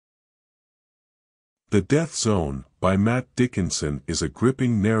The Death Zone, by Matt Dickinson, is a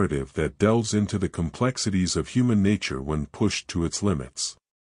gripping narrative that delves into the complexities of human nature when pushed to its limits.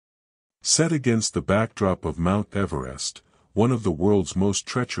 Set against the backdrop of Mount Everest, one of the world's most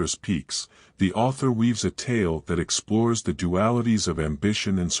treacherous peaks, the author weaves a tale that explores the dualities of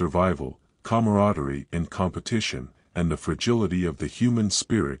ambition and survival, camaraderie and competition, and the fragility of the human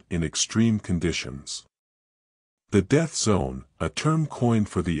spirit in extreme conditions. The Death Zone, a term coined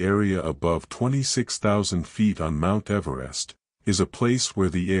for the area above 26,000 feet on Mount Everest, is a place where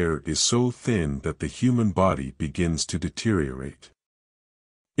the air is so thin that the human body begins to deteriorate.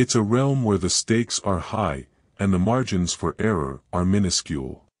 It's a realm where the stakes are high, and the margins for error are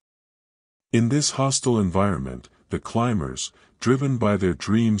minuscule. In this hostile environment, the climbers, driven by their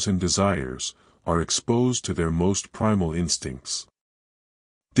dreams and desires, are exposed to their most primal instincts.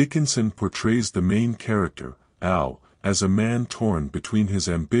 Dickinson portrays the main character, Al, as a man torn between his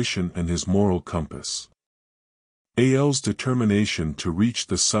ambition and his moral compass. Al's determination to reach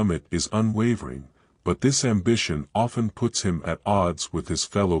the summit is unwavering, but this ambition often puts him at odds with his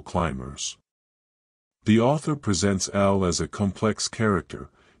fellow climbers. The author presents Al as a complex character,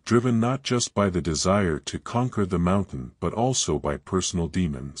 driven not just by the desire to conquer the mountain but also by personal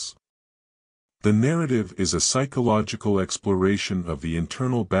demons. The narrative is a psychological exploration of the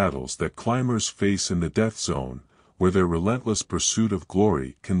internal battles that climbers face in the Death Zone, where their relentless pursuit of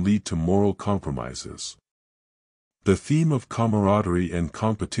glory can lead to moral compromises. The theme of camaraderie and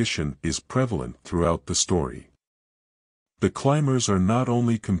competition is prevalent throughout the story. The climbers are not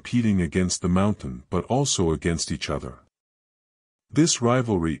only competing against the mountain but also against each other. This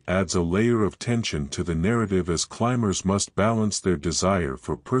rivalry adds a layer of tension to the narrative as climbers must balance their desire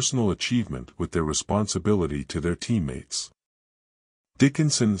for personal achievement with their responsibility to their teammates.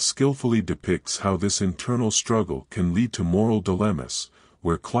 Dickinson skillfully depicts how this internal struggle can lead to moral dilemmas,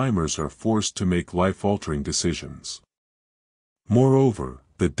 where climbers are forced to make life-altering decisions. Moreover,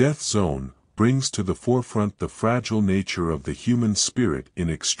 the Death Zone brings to the forefront the fragile nature of the human spirit in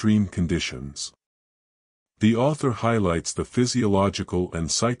extreme conditions. The author highlights the physiological and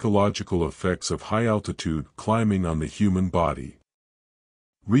psychological effects of high-altitude climbing on the human body.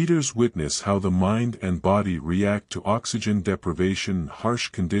 Readers witness how the mind and body react to oxygen deprivation and harsh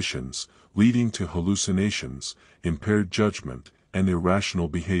conditions, leading to hallucinations, impaired judgment, and irrational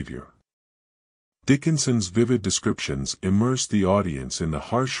behavior. Dickinson's vivid descriptions immerse the audience in the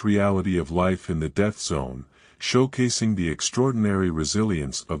harsh reality of life in the Death Zone, showcasing the extraordinary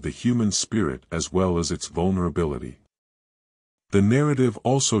resilience of the human spirit as well as its vulnerability. The narrative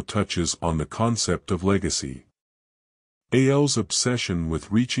also touches on the concept of legacy. Al's obsession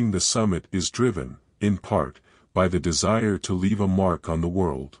with reaching the summit is driven, in part, by the desire to leave a mark on the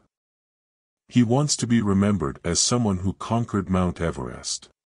world. He wants to be remembered as someone who conquered Mount Everest.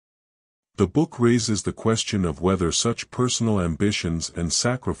 The book raises the question of whether such personal ambitions and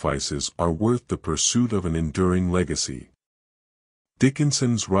sacrifices are worth the pursuit of an enduring legacy.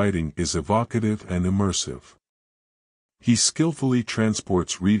 Dickinson's writing is evocative and immersive. He skillfully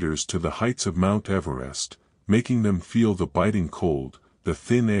transports readers to the heights of Mount Everest, making them feel the biting cold, the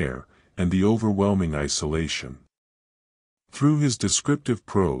thin air, and the overwhelming isolation. Through his descriptive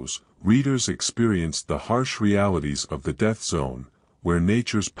prose, readers experience the harsh realities of the Death Zone, where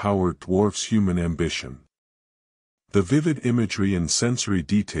nature's power dwarfs human ambition. The vivid imagery and sensory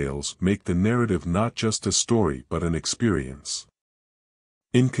details make the narrative not just a story but an experience.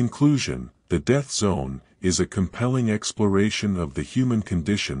 In conclusion, The Death Zone is a compelling exploration of the human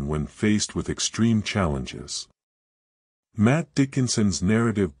condition when faced with extreme challenges. Matt Dickinson's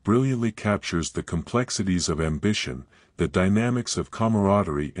narrative brilliantly captures the complexities of ambition, the dynamics of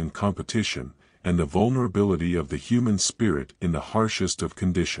camaraderie and competition, and the vulnerability of the human spirit in the harshest of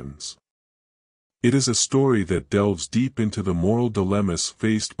conditions. It is a story that delves deep into the moral dilemmas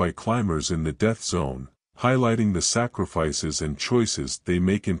faced by climbers in the Death Zone, highlighting the sacrifices and choices they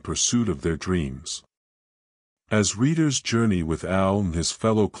make in pursuit of their dreams. As readers journey with Al and his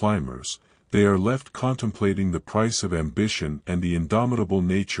fellow climbers, they are left contemplating the price of ambition and the indomitable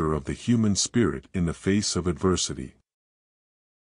nature of the human spirit in the face of adversity.